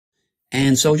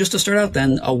And so just to start out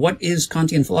then, what is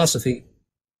Kantian philosophy?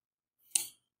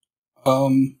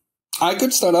 I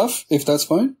could start off, if that's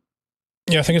fine.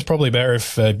 Yeah, I think it's probably better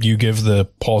if you give the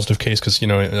positive case, because,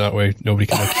 that way nobody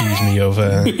can accuse me of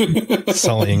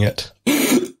sullying it.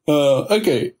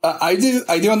 Okay. I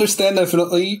do understand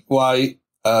definitely why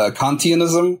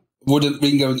Kantianism wouldn't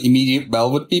ring an immediate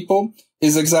bell with people.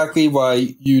 Is exactly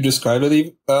why you described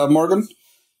it, Morgan.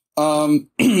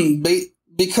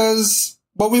 Because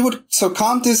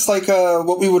Kant is like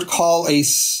what we would call a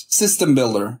system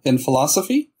builder in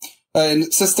philosophy.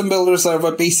 And system builders are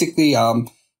what basically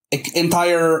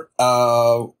entire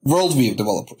worldview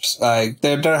developers.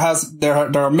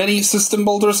 There are many system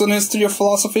builders in the history of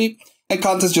philosophy, and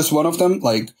Kant is just one of them.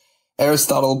 Like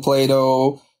Aristotle,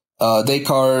 Plato,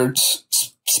 Descartes,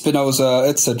 Spinoza,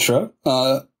 etc.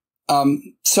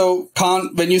 So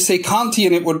Kant, when you say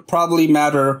Kantian, it would probably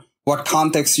matter what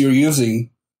context you're using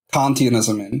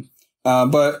Kantianism in.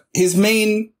 But his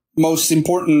most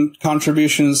important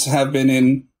contributions have been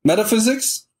in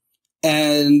metaphysics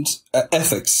and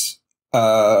ethics.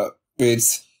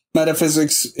 With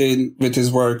metaphysics with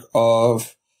his work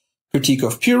of Critique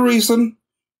of Pure Reason,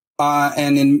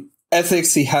 and in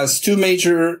ethics he has three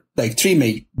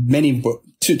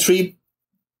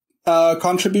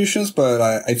contributions, but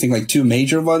I think like two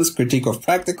major ones: Critique of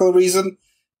Practical Reason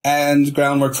and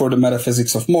Groundwork for the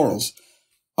Metaphysics of Morals.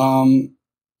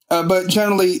 But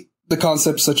generally, the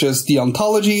concepts such as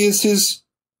deontology is his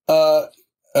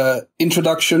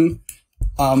introduction.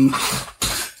 To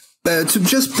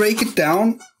just break it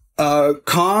down,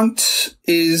 Kant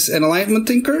is an Enlightenment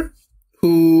thinker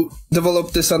who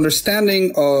developed this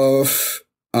understanding of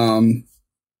in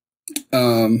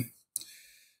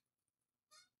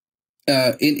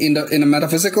a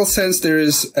metaphysical sense, there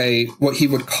is what he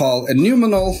would call a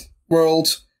noumenal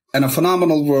world and a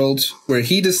phenomenal world, where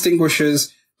he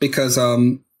distinguishes because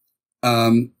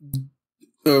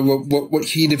what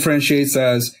he differentiates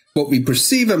as what we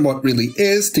perceive and what really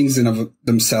is, things in of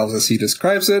themselves as he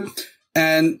describes it.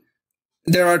 And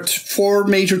there are four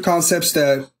major concepts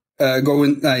that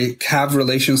have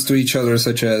relations to each other,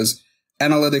 such as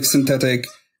analytic, synthetic,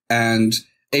 and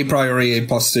a priori, a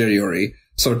posteriori,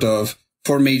 sort of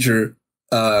four major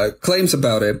claims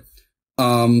about it.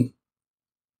 When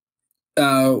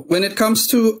it comes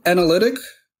to analytic,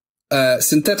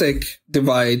 synthetic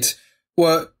divide,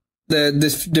 what the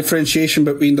differentiation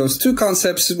between those two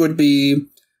concepts would be,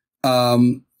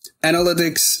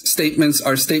 analytics statements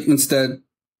are statements that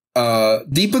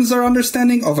deepens our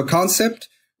understanding of a concept,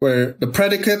 where the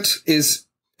predicate is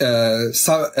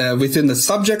within the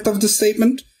subject of the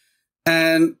statement,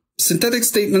 and synthetic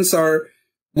statements are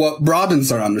what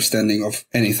broadens our understanding of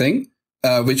anything,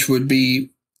 which would be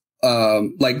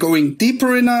like going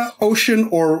deeper in an ocean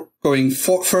or going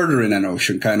further in an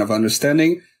ocean kind of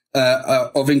understanding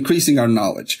of increasing our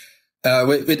knowledge.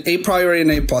 With a priori and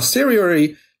a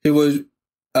posteriori, it would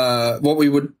what we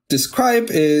would describe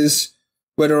is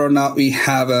whether or not we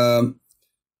have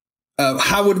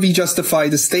how would we justify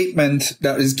the statement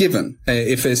that is given?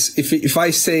 If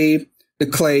I say the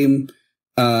claim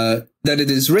that it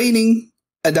is raining,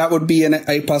 that would be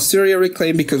a posteriori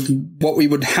claim, because what we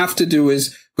would have to do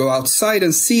is go outside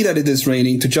and see that it is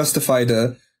raining to justify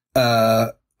the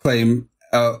claim.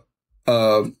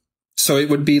 So it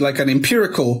would be like an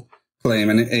empirical claim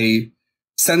and a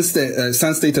sense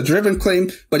data driven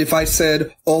claim. But if I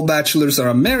said all bachelors are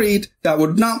unmarried, that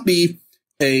would not be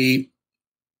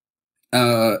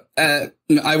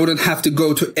I wouldn't have to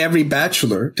go to every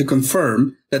bachelor to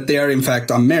confirm that they are in fact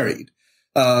unmarried.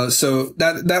 So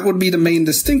that would be the main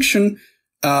distinction.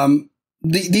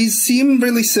 These seem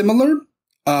really similar,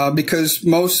 because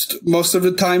most of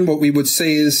the time what we would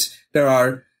say is there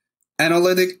are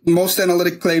most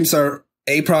analytic claims are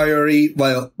a priori,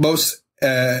 while most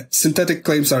synthetic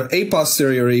claims are a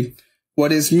posteriori.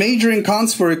 What is major in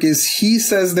Kant's work is he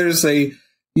says there's a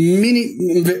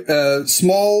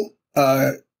small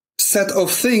set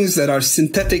of things that are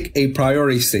synthetic a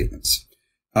priori statements,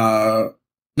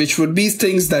 which would be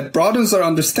things that broadens our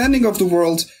understanding of the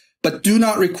world, but do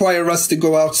not require us to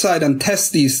go outside and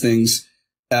test these things,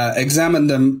 examine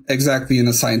them exactly in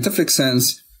a scientific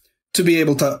sense, to be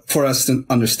able for us to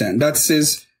understand. That's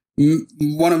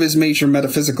one of his major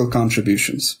metaphysical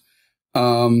contributions.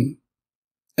 So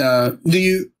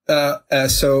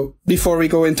before we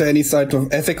go into any type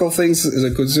of ethical things,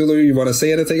 Kuzulu, you want to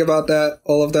say anything about that,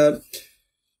 all of that?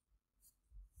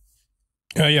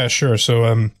 Yeah, sure.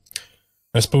 So,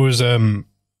 I suppose, I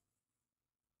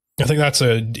think that's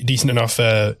a decent enough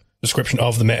description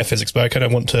of the metaphysics, but I kind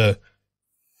of want to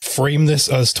frame this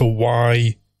as to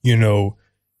why,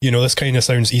 this kind of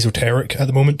sounds esoteric at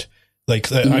the moment.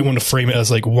 Like, I want to frame it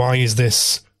as like, why is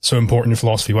this so important in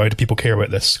philosophy? Why do people care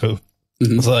about this? So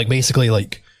like, basically,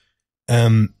 like,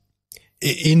 in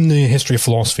the history of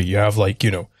philosophy, you have like,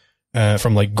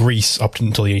 from like Greece up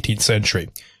until the 18th century,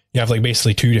 you have like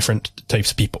basically two different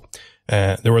types of people.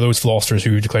 There were those philosophers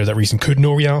who declared that reason could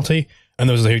know reality, and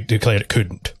those who declared it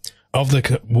couldn't. Of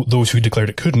those who declared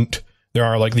it couldn't, there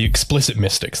are like the explicit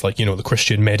mystics, like, the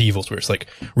Christian medievals, where it's like,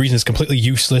 reason is completely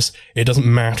useless. It doesn't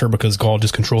matter because God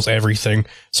just controls everything.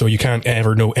 So you can't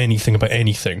ever know anything about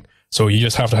anything. So you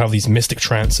just have to have these mystic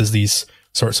trances, these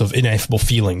sorts of ineffable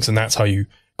feelings. And that's how you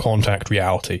contact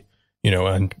reality,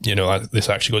 this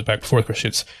actually goes back before the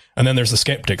Christians. And then there's the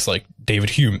skeptics like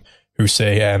David Hume, who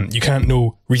say,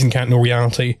 reason can't know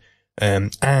reality.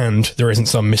 And there isn't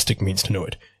some mystic means to know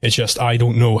it. It's just, I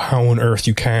don't know how on earth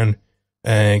you can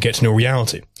get to know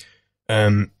reality.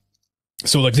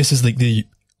 So like, this is the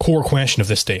core question of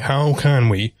this day. How can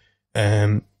we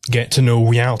get to know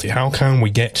reality? How can we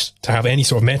get to have any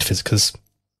sort of metaphysics? Because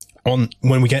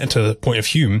when we get into the point of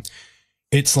Hume,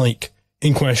 it's like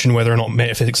in question whether or not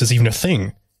metaphysics is even a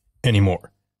thing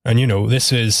anymore. And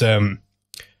this is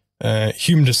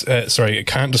Hume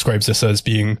Kant describes this as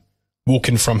being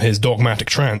woken from his dogmatic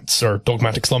trance, or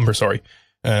dogmatic slumber,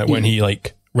 when he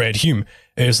like read Hume.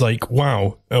 It was like,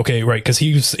 wow, okay, right, because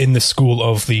he was in the school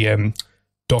of the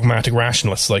dogmatic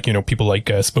rationalists, like, people like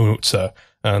Spinoza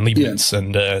and Leibniz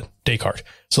and Descartes.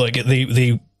 So like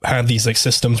they had these like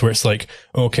systems where it's like,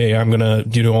 okay, I'm gonna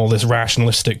do all this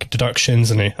rationalistic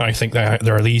deductions, and I think that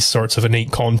there are these sorts of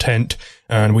innate content,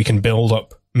 and we can build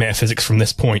up metaphysics from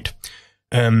this point.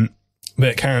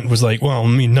 But Kant was like, well, I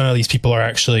mean, none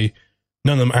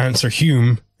of them answer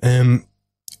Hume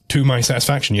to my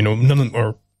satisfaction. None of them,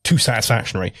 or to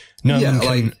satisfaction, right? None of them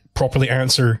can properly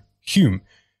answer Hume.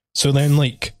 So then,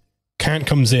 like, Kant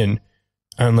comes in,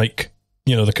 and like,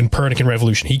 the Copernican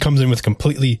revolution, he comes in with a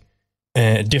completely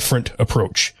different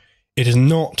approach. It is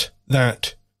not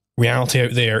that reality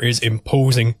out there is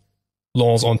imposing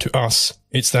laws onto us.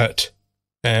 It's that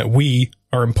we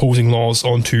are imposing laws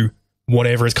onto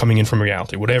whatever is coming in from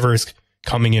reality, whatever is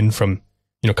coming in from,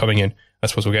 I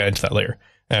suppose we'll get into that later,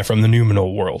 from the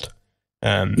noumenal world.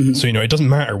 So, it doesn't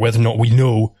matter whether or not we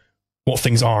know what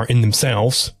things are in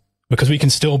themselves, because we can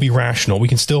still be rational, we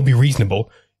can still be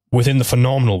reasonable within the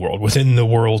phenomenal world, within the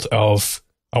world of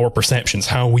our perceptions,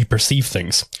 how we perceive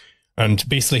things. And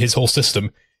basically his whole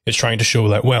system is trying to show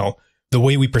that, well, the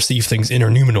way we perceive things in our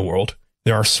noumenal world,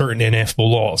 there are certain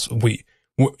ineffable laws.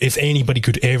 If anybody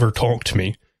could ever talk to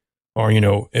me, or,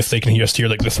 if they can just hear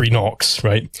like the three knocks,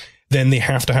 right, then they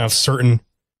have to have certain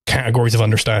categories of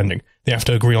understanding. They have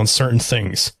to agree on certain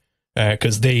things,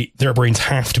 because their brains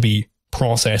have to be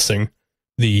processing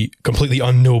the completely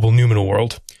unknowable noumenal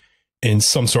world in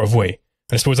some sort of way.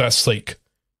 And I suppose that's like,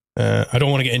 I don't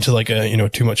want to get into like a,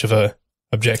 too much of a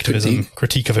objectivism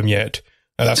critique of him yet.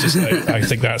 That's just, I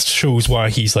think that shows why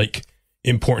he's like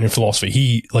important in philosophy.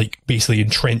 He like basically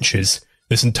entrenches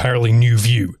this entirely new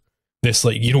view. This,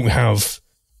 like, you don't have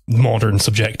modern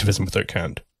subjectivism without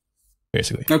Kant,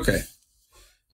 basically. Okay.